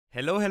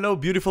Hello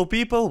beautiful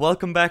people,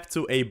 welcome back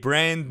to a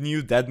brand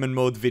new Deadman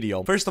mode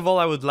video. First of all,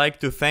 I would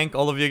like to thank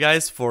all of you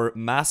guys for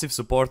massive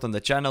support on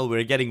the channel.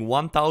 We're getting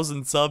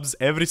 1000 subs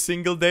every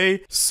single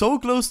day, so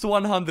close to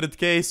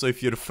 100k, so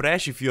if you're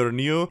fresh, if you're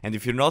new, and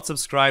if you're not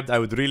subscribed, I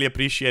would really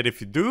appreciate if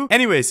you do.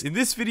 Anyways, in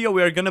this video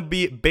we are gonna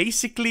be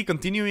basically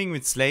continuing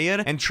with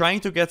Slayer and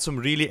trying to get some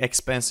really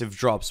expensive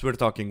drops. We're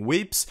talking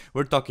whips,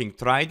 we're talking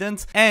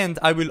trident, and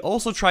I will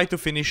also try to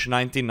finish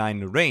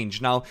 99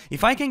 range. Now,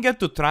 if I can get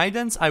to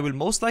tridents, I will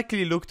most likely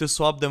look to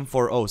swap them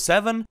for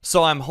 07,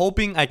 so I'm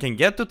hoping I can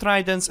get to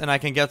tridents and I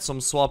can get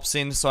some swaps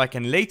in so I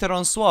can later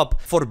on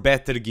swap for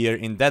better gear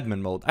in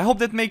Deadman mode. I hope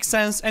that makes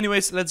sense.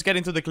 Anyways, let's get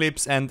into the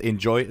clips and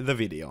enjoy the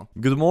video.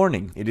 Good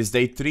morning, it is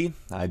day 3,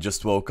 I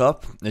just woke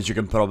up, as you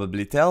can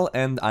probably tell,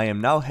 and I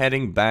am now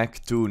heading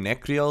back to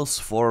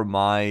Necreals for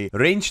my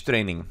range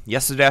training.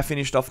 Yesterday I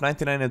finished off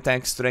 99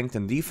 attack, strength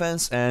and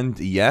defense, and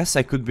yes,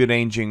 I could be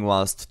ranging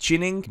whilst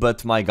chinning,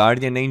 but my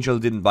guardian angel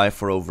didn't buy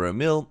for over a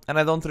mil, and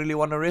I don't really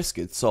want to risk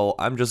it, so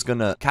I'm just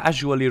gonna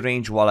casually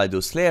range while I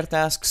do Slayer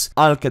tasks,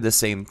 Alk at the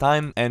same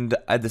time, and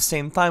at the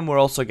same time we're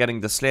also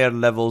getting the Slayer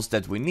levels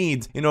that we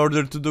need in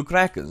order to do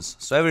Krakens.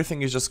 So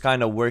everything is just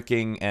kind of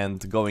working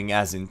and going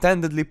as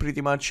intendedly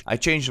pretty much. I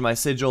changed my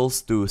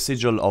sigils to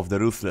Sigil of the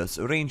Ruthless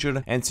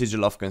Ranger and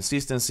Sigil of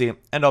Consistency,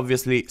 and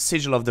obviously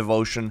Sigil of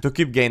Devotion to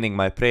keep gaining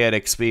my prayer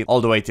XP all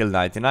the way till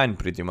 99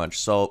 pretty much.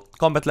 So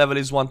combat level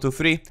is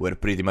 123, we're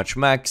pretty much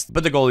maxed,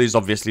 but the goal is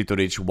obviously to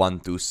reach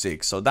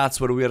 126, so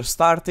that's where we are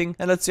starting,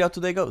 and let's see how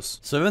today goes.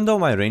 So even though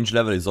my range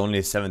level is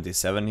only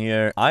 77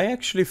 here, I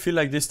actually feel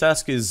like this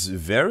task is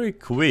very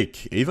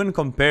quick, even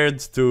compared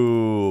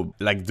to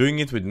like doing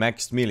it with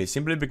maxed melee,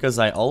 simply because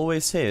I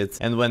always hit,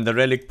 and when the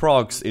relic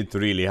procs it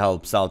really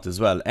helps out as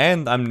well,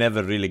 and I'm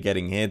never really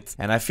getting hit,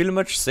 and I feel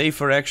much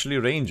safer actually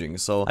ranging,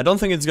 so I don't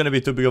think it's gonna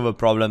be too big of a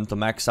problem to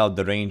max out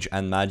the range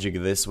and magic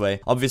this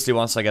way. Obviously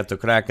once I get to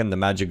Kraken, the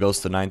magic goes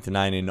to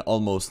 99 in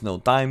almost no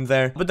time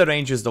there, but the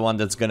range is the one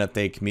that's gonna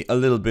take me a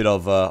little bit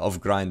of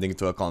grinding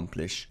to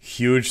accomplish.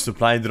 Huge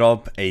supply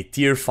drop, a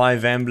tier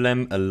 5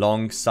 emblem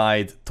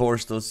alongside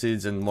Torstal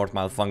Seeds and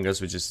Mortal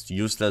Fungus, which is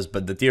useless,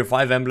 but the tier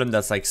 5 emblem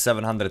that's like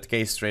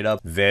 700k straight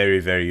up,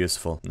 very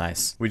useful.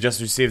 Nice. We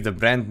just received a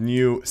brand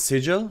new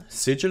sigil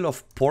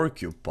of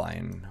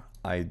Porcupine.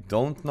 I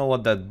don't know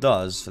what that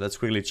does, so let's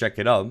quickly check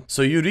it out.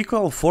 So you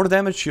recoil 4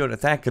 damage to your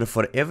attacker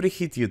for every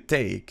hit you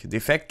take. The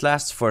effect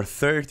lasts for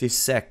 30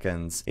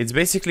 seconds. It's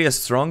basically a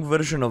strong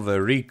version of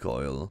a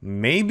recoil.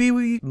 Maybe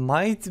we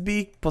might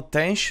be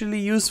potentially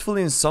useful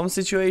in some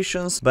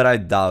situations, but I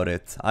doubt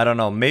it. I don't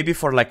know, maybe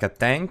for like a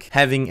tank,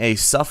 having a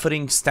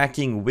suffering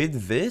stacking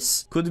with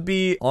this could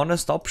be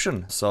honest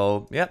option.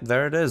 So yeah,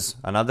 there it is,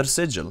 another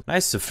sigil.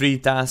 Nice, a free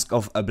task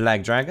of a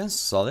black dragon,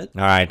 solid.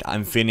 Alright,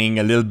 I'm feeling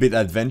a little bit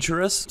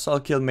adventurous, so I'll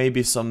kill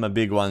maybe some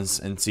big ones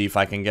and see if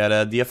I can get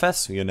a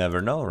DFS. You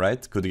never know,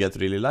 right? Could get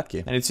really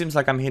lucky. And it seems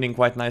like I'm hitting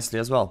quite nicely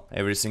as well.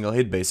 Every single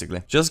hit,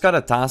 basically. Just got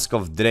a task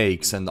of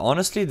Drakes, and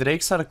honestly,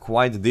 Drakes are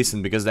quite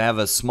decent because they have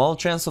a small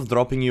chance of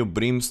dropping you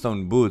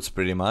Brimstone Boots,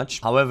 pretty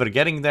much. However,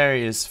 getting there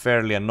is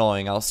fairly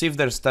annoying. I'll see if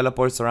there's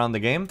teleports around the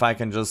game, if I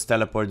can just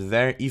teleport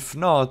there. If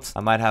not,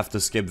 I might have to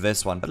skip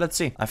this one. But let's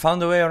see. I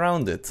found a way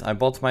around it. I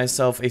bought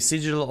myself a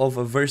Sigil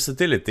of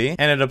Versatility,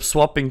 ended up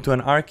swapping to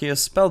an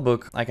Arceus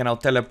spellbook. I can now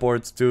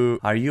teleport to...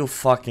 Are you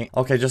fucking...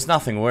 Okay, just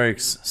nothing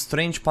works.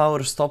 Strange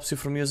power stops you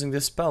from using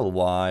this spell.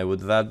 Why would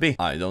that be?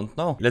 I don't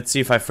know. Let's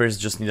see if I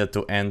first just needed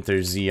to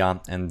enter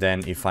Zia, and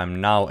then if I'm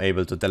now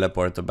able to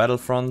teleport to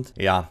Battlefront.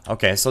 Yeah,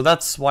 okay, so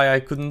that's why I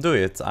couldn't do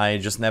it. I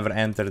just never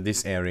entered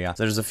this area.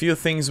 There's a few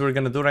things we're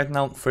gonna do right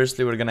now.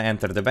 Firstly, we're gonna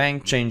enter the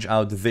bank, change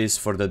out this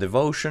for the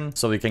Devotion,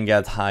 so we can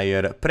get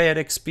higher prayer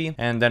XP,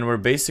 and then we're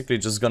basically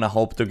just gonna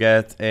hope to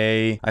get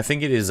a... I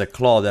think it is a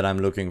claw that I'm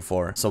looking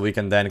for, so we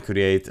can then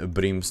create a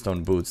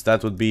Brimstone Boots.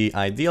 That would be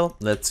ideal.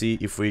 Let's see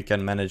if we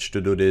can manage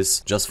to do this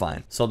just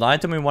fine. So the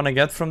item we want to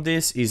get from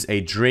this is a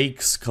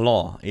Drake's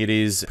Claw. It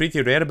is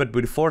pretty rare, but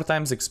with 4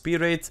 times XP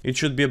rate, it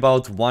should be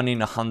about 1 in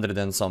 100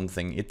 and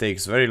something. It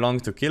takes very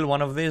long to kill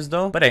one of these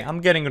though, but hey, I'm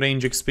getting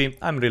range XP,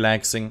 I'm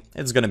relaxing,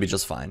 it's gonna be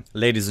just fine.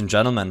 Ladies and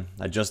gentlemen,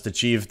 I just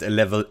achieved a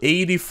level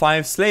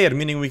 85 Slayer,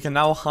 meaning we can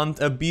now hunt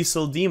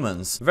Abyssal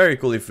Demons. Very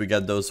cool if we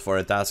get those for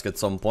a task at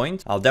some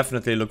point. I'll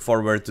definitely look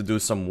forward to do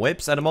some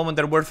whips. At the moment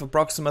they're worth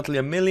approximately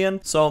 1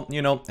 million, so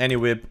you know, any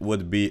whip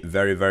would be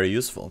very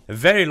useful. A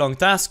very long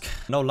task,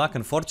 no luck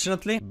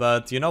unfortunately,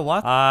 but you know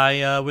what,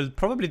 I will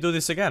probably do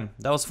this again.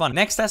 That was fun.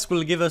 Next task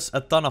will give us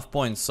a ton of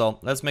points, so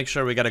let's make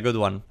sure we get a good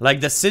one.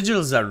 Like, the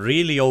sigils are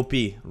really OP,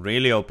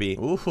 really OP.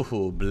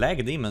 Ooh,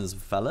 black demons,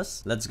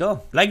 fellas, let's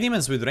go. Black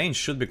demons with range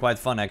should be quite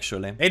fun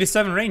actually.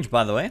 87 range,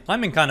 by the way,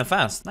 climbing kind of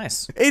fast.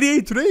 Nice.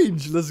 88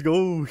 range, let's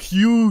go.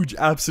 Huge,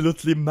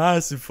 absolutely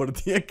massive for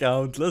the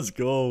account. Let's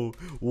go.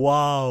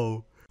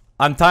 Wow.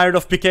 I'm tired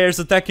of PKers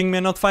attacking me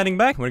and not fighting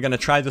back. We're gonna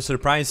try to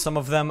surprise some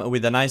of them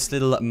with a nice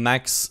little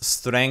max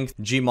strength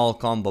Gmaul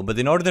combo. But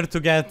in order to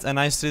get a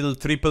nice little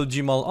triple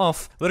Gmaul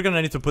off, we're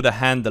gonna need to put a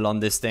handle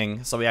on this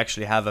thing so we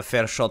actually have a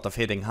fair shot of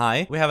hitting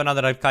high. We have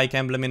another Archaic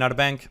Emblem in our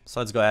bank,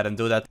 so let's go ahead and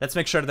do that. Let's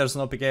make sure there's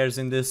no PKers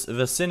in this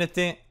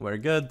vicinity. We're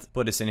good.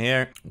 Put this in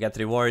here, get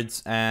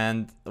rewards,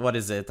 and what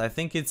is it? I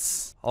think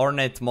it's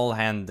Ornate Mole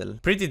Handle.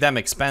 Pretty damn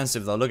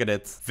expensive though, look at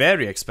it.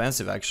 Very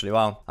expensive actually,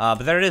 wow. But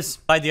there it is.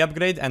 Buy the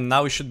upgrade, and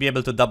now we should be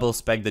able to double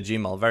spec the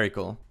Gmaul. Very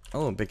cool.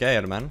 Oh,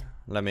 PKer, man.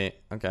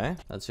 Okay,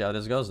 let's see how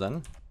this goes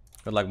then.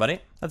 Good luck, buddy.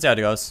 Let's see how it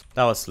goes.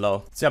 That was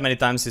slow. See how many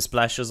times he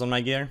splashes on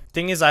my gear.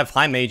 Thing is, I have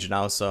high mage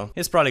now, so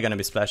he's probably gonna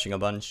be splashing a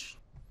bunch.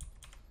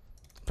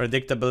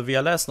 Predictable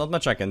VLS. Not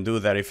much I can do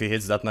there if he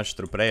hits that much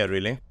through prayer,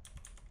 really.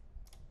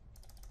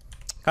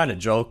 Kinda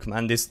joke,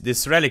 man.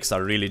 These relics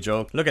are really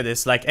joke. Look at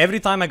this. Like, every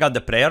time I got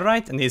the prayer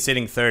right, and he's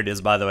hitting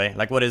 30s, by the way.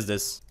 Like, what is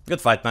this? Good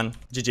fight, man.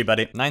 GG,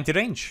 buddy. 90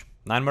 range.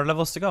 9 more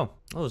levels to go.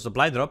 Oh,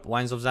 supply drop.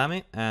 Wines of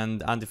Zami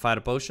and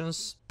anti-fire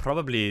potions.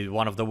 Probably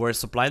one of the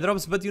worst supply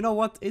drops, but you know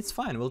what? It's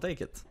fine. We'll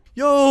take it.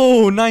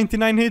 Yo,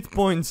 99 hit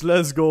points.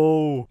 Let's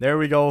go. There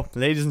we go.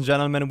 Ladies and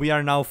gentlemen, we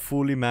are now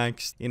fully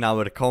maxed in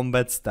our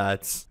combat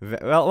stats.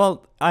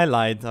 Well, I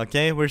lied,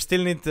 okay? We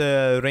still need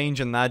range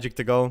and magic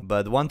to go,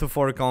 but 1 to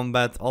 4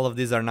 combat, all of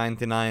these are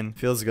 99.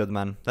 Feels good,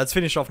 man. Let's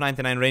finish off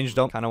 99 range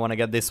though. Kinda wanna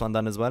get this one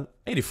done as well.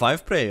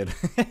 85 prayer.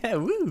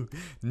 Woo.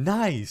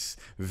 Nice.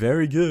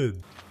 Very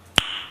good.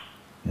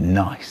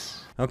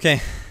 Nice.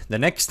 Okay, the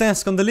next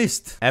task on the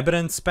list.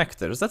 Aberrant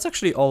Spectres. That's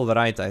actually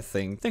alright, I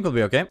think. We'll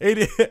be okay.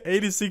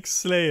 86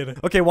 Slayer.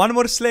 Okay, one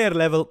more Slayer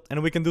level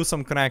and we can do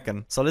some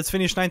Kraken. So let's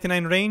finish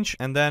 99 range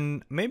and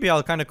then maybe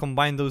I'll kind of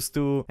combine those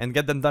two and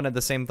get them done at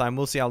the same time.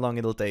 We'll see how long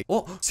it'll take.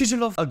 Oh,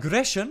 Sigil of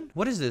Aggression?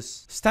 What is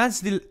this?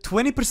 Stats deal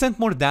 20%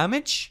 more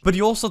damage, but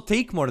you also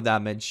take more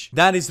damage.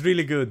 That is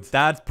really good.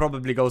 That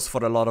probably goes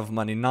for a lot of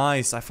money.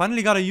 Nice. I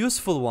finally got a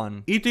useful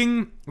one.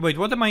 Eating... Wait,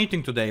 what am I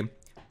eating today?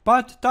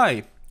 Pad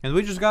Thai. And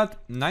we just got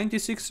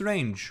 96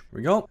 range. Here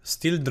we go.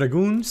 Steel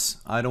Dragoons.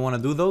 I don't want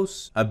to do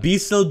those.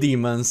 Abyssal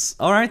Demons.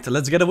 Alright,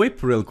 let's get a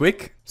whip real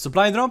quick.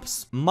 Supply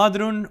drops.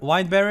 Mudrune,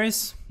 White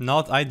Berries.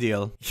 Not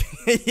ideal.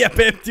 Yeah,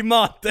 Pepti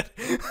Mater.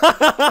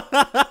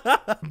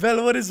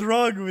 Bell, what is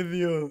wrong with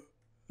you?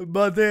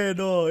 But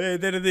no, hey,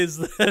 there it is.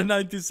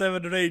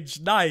 97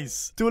 range.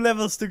 Nice. 2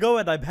 levels to go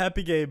and I'm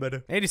happy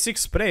gamer.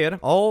 86 prayer,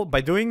 all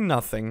by doing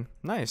nothing.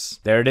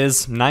 Nice. There it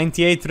is.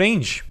 98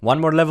 range.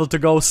 1 more level to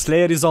go.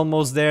 Slayer is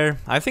almost there.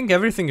 I think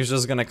everything is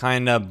just gonna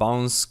kind of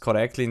bounce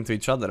correctly into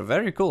each other.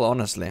 Very cool,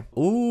 honestly.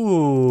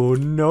 Ooh,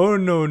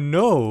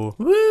 no.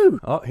 Woo.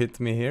 Oh,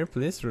 hit me here,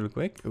 please, real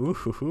quick.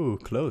 Ooh,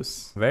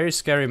 close. Very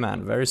scary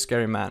man. Very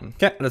scary man.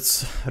 Okay,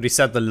 let's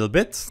reset a little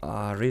bit.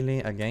 Really?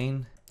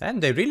 Again?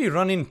 And they really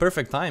run in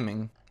perfect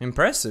timing.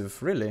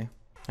 Impressive, really.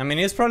 I mean,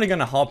 he's probably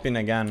gonna hop in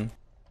again.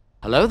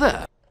 Hello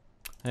there.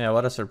 Yeah,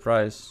 what a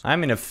surprise.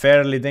 I'm in a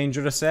fairly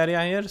dangerous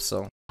area here,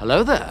 so...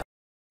 Hello there.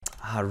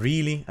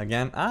 Really?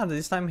 Again?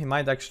 This time he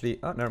might actually...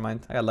 Oh, never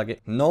mind. I got lucky.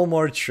 No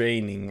more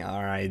training.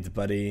 Alright,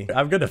 buddy.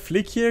 I'm gonna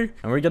flick here,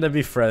 and we're gonna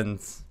be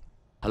friends.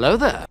 Hello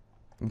there.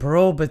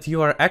 Bro, but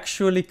you are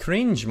actually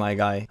cringe, my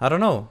guy. I don't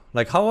know.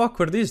 Like, how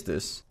awkward is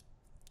this?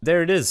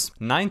 There it is.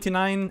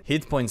 99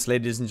 hit points,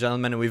 ladies and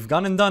gentlemen. We've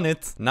gone and done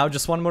it. Now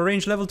just 1 more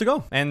range level to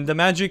go. And the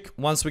magic,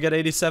 once we get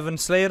 87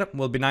 Slayer,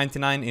 will be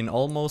 99 in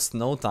almost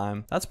no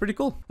time. That's pretty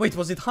cool. Wait,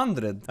 was it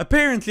 100?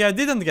 Apparently I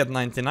didn't get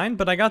 99,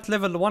 but I got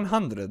level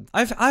 100.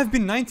 I've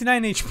been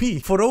 99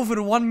 HP for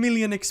over 1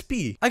 million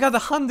XP. I got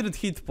 100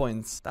 hit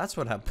points. That's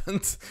what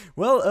happened.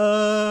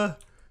 Well,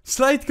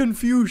 slight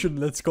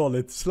confusion, let's call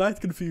it. Slight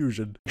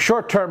confusion.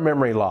 Short-term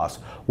memory loss.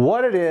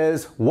 What it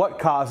is, what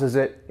causes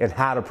it, and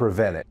how to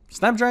prevent it.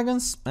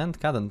 Snapdragons and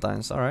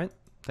Cadentines. Alright,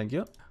 thank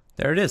you.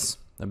 There it is.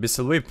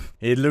 Abyssal Whip.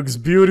 It looks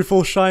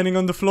beautiful shining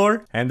on the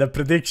floor. And the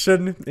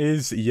prediction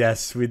is,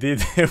 yes, we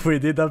did we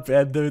did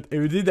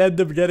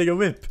end up getting a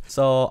whip.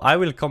 So I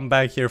will come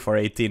back here for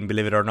 18,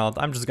 believe it or not.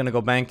 I'm just gonna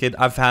go bank it.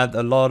 I've had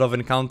a lot of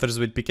encounters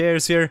with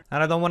PKers here,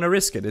 and I don't want to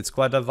risk it. It's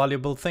quite a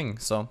valuable thing.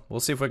 So we'll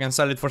see if we can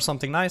sell it for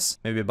something nice.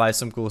 Maybe buy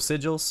some cool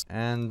sigils.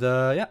 And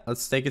yeah,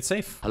 let's take it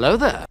safe. Hello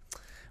there.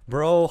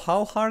 Bro,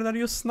 how hard are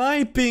you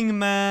sniping,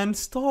 man?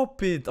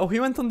 Stop it. Oh, he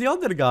went on the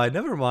other guy.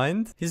 Never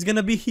mind. He's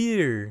gonna be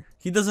here.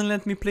 He doesn't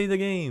let me play the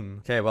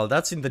game. Okay, well,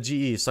 that's in the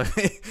GE. So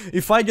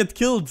if I get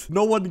killed,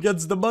 no one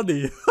gets the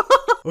money.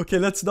 Okay,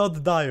 let's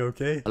not die,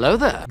 okay? Hello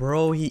there.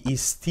 Bro, he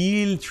is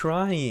still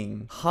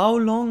trying. How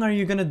long are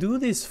you gonna do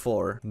this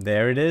for?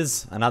 There it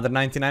is. Another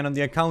 99 on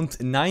the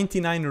account.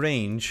 99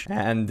 range.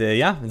 And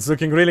yeah, it's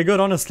looking really good,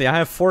 honestly. I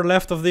have 4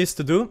 left of this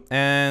to do.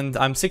 And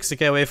I'm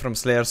 60k away from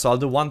Slayer. So I'll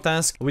do 1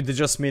 task with the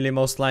just melee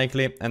most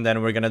likely. And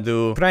then we're gonna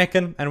do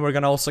Kraken. And we're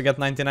gonna also get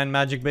 99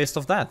 magic based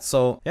off that.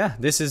 So yeah,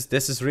 this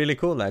is really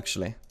cool,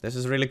 actually. This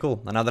is really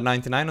cool. Another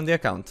 99 on the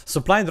account.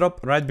 Supply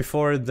drop right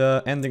before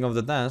the ending of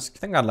the task. I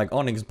think I got like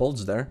Onyx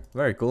Bolts there. there.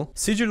 Very cool.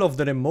 Sigil of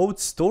the remote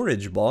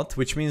storage bot,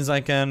 which means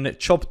I can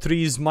chop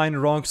trees, mine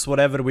rocks,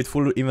 whatever with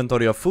full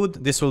inventory of food.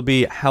 This will be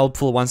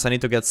helpful once I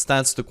need to get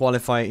stats to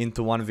qualify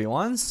into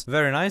 1v1s.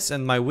 Very nice.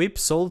 And my whip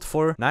sold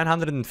for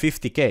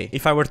 950k.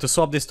 If I were to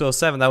swap this to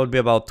 07, that would be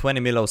about 20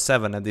 mil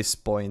 07 at this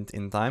point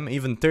in time.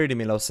 Even 30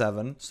 mil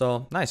 07.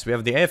 So nice. We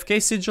have the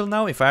AFK sigil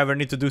now. If I ever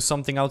need to do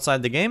something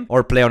outside the game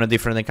or play on a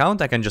different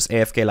account, I can just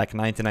AFK like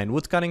 99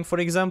 woodcutting, for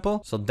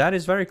example. So that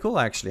is very cool,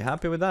 actually.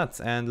 Happy with that.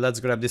 And let's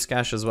grab this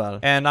cash as well.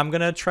 And I'm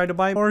gonna try to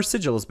buy more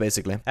sigils,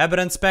 basically.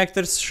 Aberrant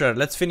Spectres, sure.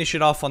 Let's finish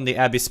it off on the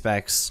Abbey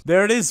specs.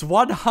 There it is,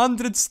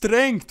 100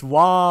 strength.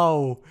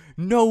 Wow.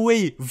 No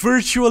way.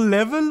 Virtual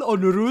level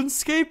on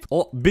RuneScape?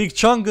 Oh, big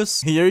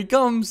Chungus. Here he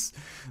comes.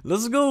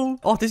 Let's go.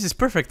 Oh, this is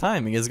perfect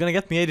timing. It's gonna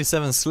get me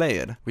 87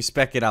 Slayer. We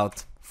spec it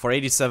out. For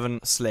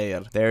 87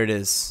 Slayer. There it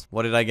is.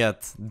 What did I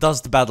get?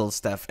 Dust Battle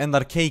Staff and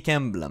Archaic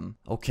Emblem.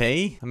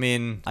 Okay. I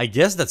mean, I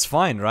guess that's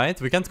fine, right?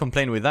 We can't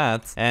complain with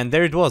that. And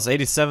there it was.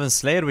 87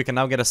 Slayer. We can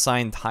now get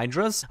assigned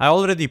Hydras. I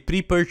already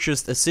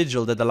pre-purchased a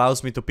sigil that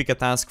allows me to pick a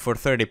task for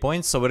 30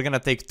 points. So we're gonna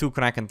take 2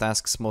 Kraken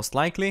tasks most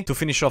likely to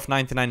finish off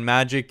 99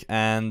 magic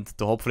and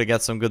to hopefully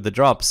get some good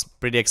drops.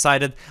 Pretty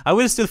excited. I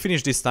will still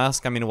finish this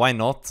task. I mean, why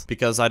not?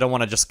 Because I don't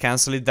want to just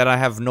cancel it that I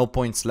have no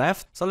points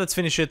left. So let's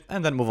finish it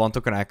and then move on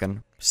to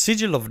Kraken.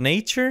 Sigil of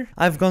Nature?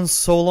 I've gone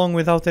so long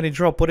without any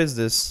drop. What is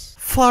this?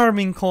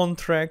 Farming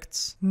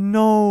contracts.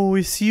 No,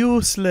 it's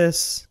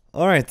useless.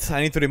 Alright,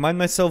 I need to remind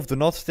myself, do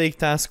not take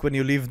task when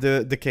you leave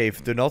the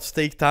cave. Do not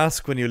take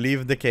task when you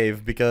leave the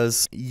cave,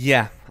 because,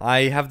 yeah,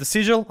 I have the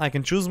sigil, I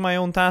can choose my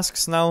own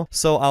tasks now,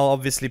 so I'll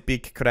obviously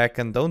pick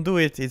Kraken. Don't do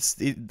it,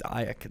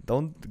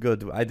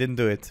 good, I didn't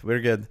do it,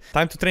 we're good.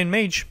 Time to train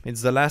Mage,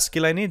 it's the last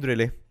skill I need,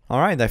 really.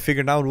 Alright, I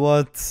figured out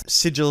what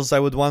sigils I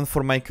would want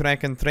for my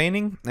Kraken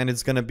training, and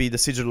it's gonna be the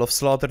Sigil of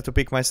Slaughter to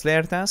pick my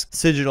Slayer task,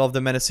 Sigil of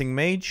the Menacing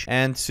Mage,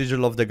 and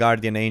Sigil of the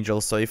Guardian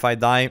Angel, so if I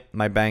die,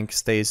 my bank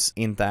stays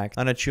intact.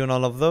 And attune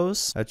all of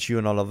those,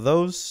 attune all of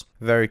those.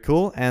 Very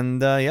cool,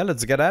 and yeah,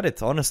 let's get at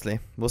it, honestly.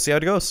 We'll see how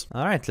it goes.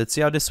 Alright, let's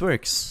see how this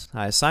works.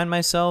 I assign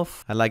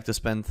myself, I like to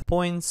spend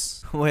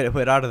points.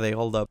 Where are they?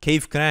 Hold up.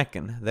 Cave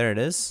Kraken, there it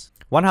is.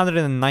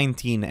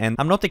 119, and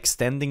I'm not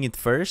extending it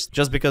first,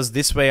 just because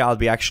this way I'll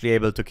be actually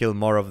able to kill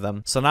more of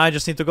them. So now I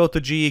just need to go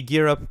to GE,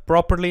 gear up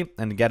properly,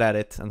 and get at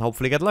it, and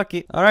hopefully get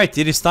lucky. Alright,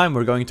 it is time,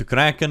 we're going to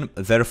Kraken,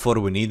 therefore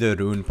we need a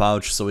rune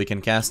pouch so we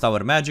can cast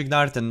our magic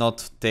dart and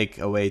not take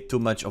away too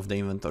much of the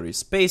inventory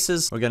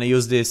spaces. We're gonna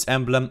use this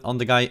emblem on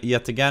the guy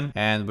yet again,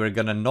 and we're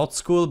gonna not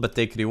school, but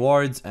take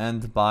rewards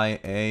and buy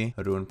a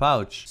rune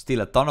pouch.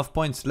 Still a ton of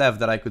points left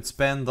that I could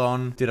spend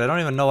on... Dude, I don't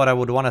even know what I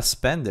would want to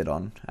spend it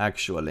on,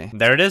 actually.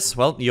 There it is.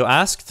 Well, you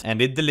asked, and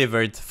it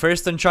delivered.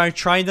 First Uncharted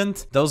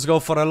Trident. Those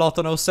go for a lot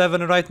on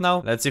 07 right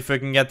now. Let's see if we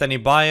can get any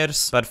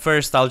buyers. But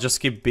first, I'll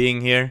just keep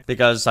being here,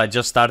 because I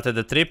just started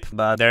the trip.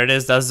 But there it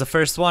is, that's the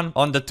first one.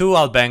 On the 2,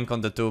 I'll bank on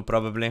the 2,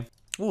 probably.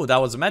 Ooh,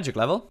 that was a magic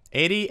level.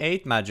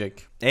 88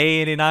 magic.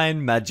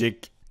 89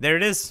 magic. There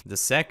it is. The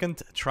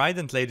second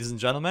Trident, ladies and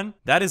gentlemen.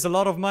 That is a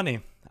lot of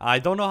money. I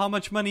don't know how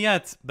much money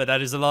yet, but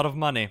that is a lot of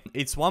money.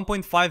 It's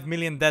 1.5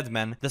 million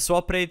Deadman. The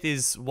swap rate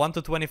is 1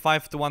 to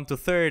 25 to 1 to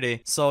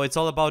 30, so it's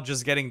all about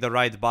just getting the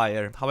right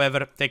buyer.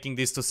 However, taking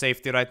these to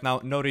safety right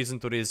now, no reason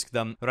to risk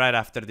them right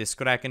after this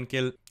Kraken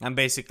kill. I'm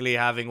basically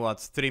having, what,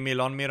 3 mil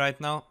on me right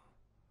now?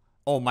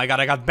 Oh my god,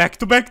 I got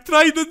back-to-back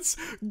tridents!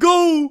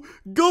 Go!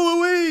 Go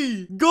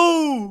away!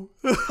 Go!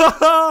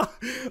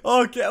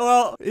 Okay,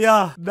 well,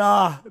 yeah,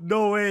 nah,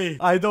 no way.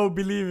 I don't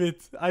believe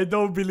it. I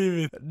don't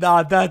believe it.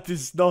 Nah, that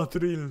is not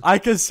real. I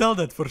can sell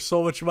that for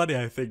so much money,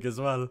 I think, as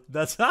well.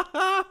 That's... Oi,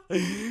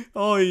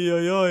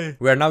 oi, oi.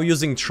 We are now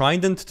using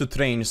Trident to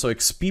train, so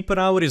XP per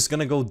hour is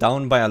gonna go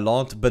down by a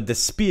lot, but the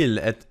spill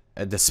at...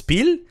 the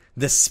spill?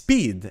 The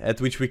speed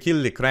at which we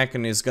kill the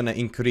Kraken is gonna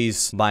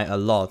increase by a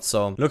lot.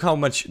 So look how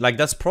much, like,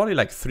 that's probably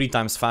like 3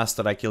 times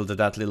faster I killed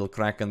that little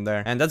Kraken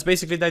there. And that's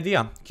basically the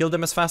idea. Kill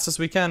them as fast as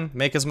we can,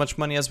 make as much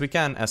money as we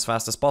can, as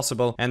fast as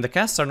possible. And the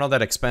casts are not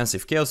that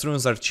expensive. Chaos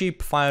runes are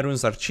cheap, fire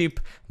runes are cheap,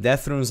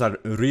 death runes are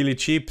really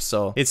cheap,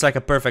 so it's like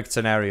a perfect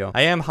scenario.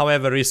 I am,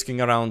 however,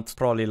 risking around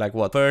probably like,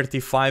 what,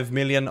 35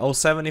 million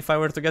 07 if I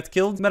were to get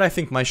killed. But I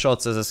think my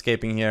shots as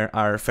escaping here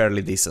are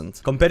fairly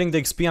decent. Comparing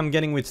the XP I'm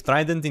getting with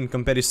Trident in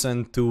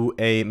comparison to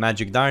a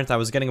magic dart, I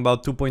was getting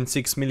about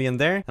 2.6 million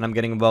there, and I'm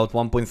getting about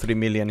 1.3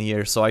 million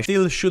here, so I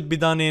still should be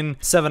done in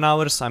 7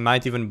 hours. I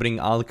might even bring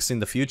Alks in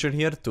the future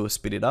here to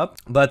speed it up,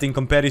 but in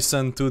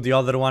comparison to the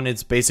other one,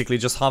 it's basically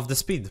just half the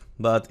speed,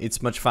 but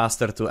it's much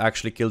faster to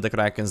actually kill the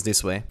Krakens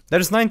this way.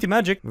 There's 90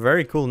 magic,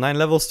 very cool, 9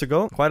 levels to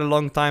go, quite a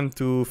long time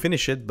to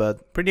finish it,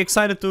 but pretty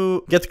excited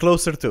to get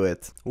closer to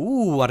it.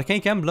 Ooh,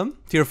 Archaic Emblem,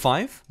 tier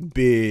 5,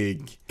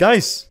 big.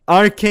 Guys,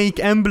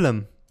 Archaic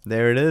Emblem,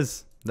 there it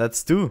is,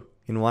 that's 2.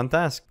 In one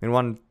task, in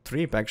one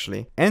trip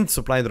actually, and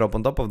supply drop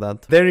on top of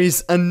that. There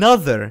is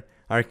another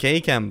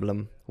Archaic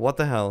Emblem. What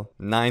the hell?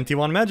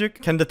 91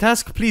 magic. Can the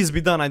task please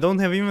be done? I don't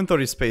have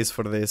inventory space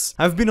for this.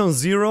 I've been on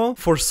 0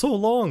 for so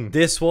long.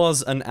 This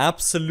was an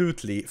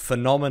absolutely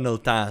phenomenal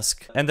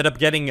task. Ended up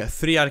getting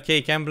 3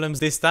 archaic emblems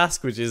this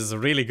task, which is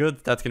really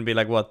good. That can be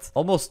like what?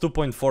 Almost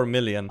 2.4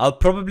 million. I'll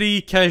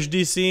probably cash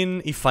this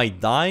in if I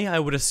die, I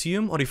would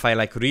assume, or if I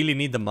like really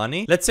need the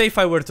money. Let's say if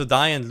I were to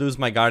die and lose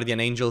my Guardian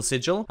Angel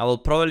sigil, I will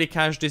probably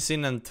cash this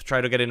in and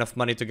try to get enough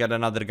money to get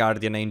another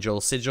Guardian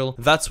Angel sigil.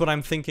 That's what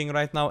I'm thinking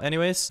right now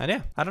anyways. And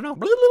yeah, I don't know.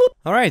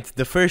 Alright,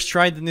 the first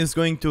trident is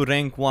going to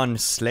rank 1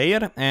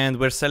 Slayer, and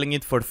we're selling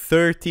it for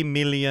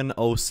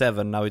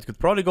 30,007,000. Now it could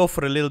probably go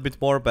for a little bit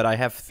more, but I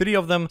have 3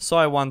 of them, so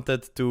I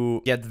wanted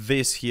to get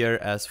this here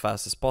as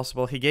fast as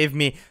possible. He gave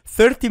me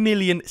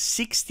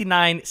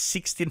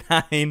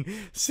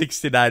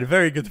 30,069,69,69.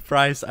 Very good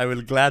price. I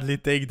will gladly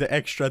take the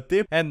extra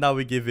tip. And now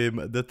we give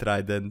him the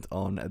trident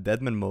on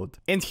Deadman mode.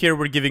 And here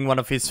we're giving one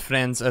of his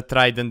friends a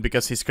trident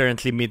because he's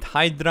currently mid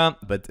Hydra,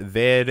 but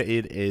there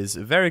it is.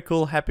 Very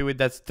cool. Happy with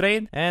that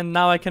trade. And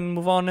now I can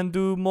move on and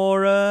do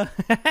more.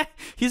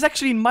 He's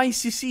actually in my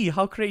CC.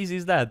 How crazy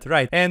is that?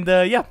 Right. And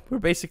yeah, we're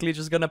basically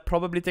just gonna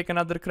probably take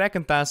another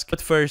Kraken task.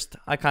 But first,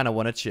 I kind of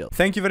want to chill.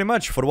 Thank you very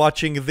much for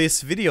watching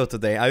this video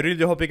today. I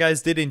really hope you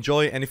guys did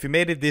enjoy. And if you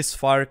made it this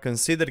far,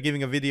 consider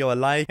giving a video a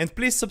like. And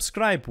please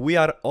subscribe. We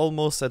are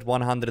almost at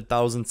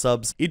 100,000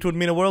 subs. It would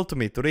mean a world to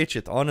me to reach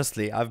it.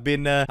 Honestly, I've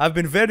been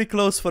very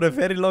close for a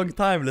very long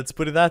time. Let's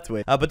put it that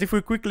way. But if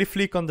we quickly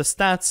flick on the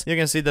stats, you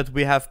can see that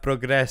we have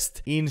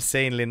progressed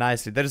insanely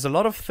nicely. There's a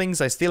lot of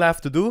things I still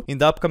have to do in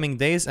the upcoming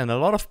days and a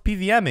lot of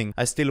PVMing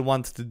I still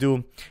want to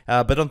do.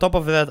 But on top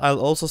of that, I'll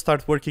also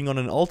start working on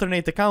an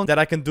alternate account that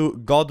I can do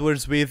God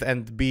Wars with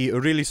and be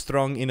really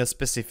strong in a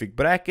specific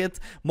bracket.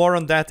 More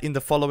on that in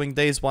the following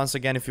days. Once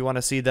again, if you want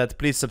to see that,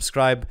 please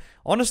subscribe.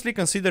 Honestly,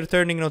 consider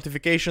turning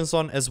notifications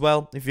on as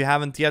well if you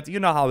haven't yet. You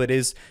know how it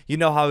is. You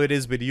know how it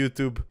is with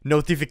YouTube.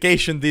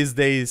 Notifications these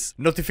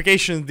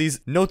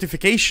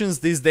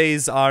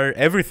days are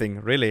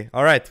everything, really.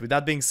 Alright, with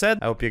that being said,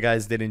 I hope you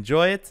guys did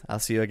enjoy it. I'll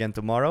see you again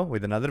tomorrow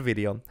with another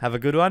video. Have a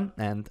good one,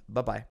 and bye-bye.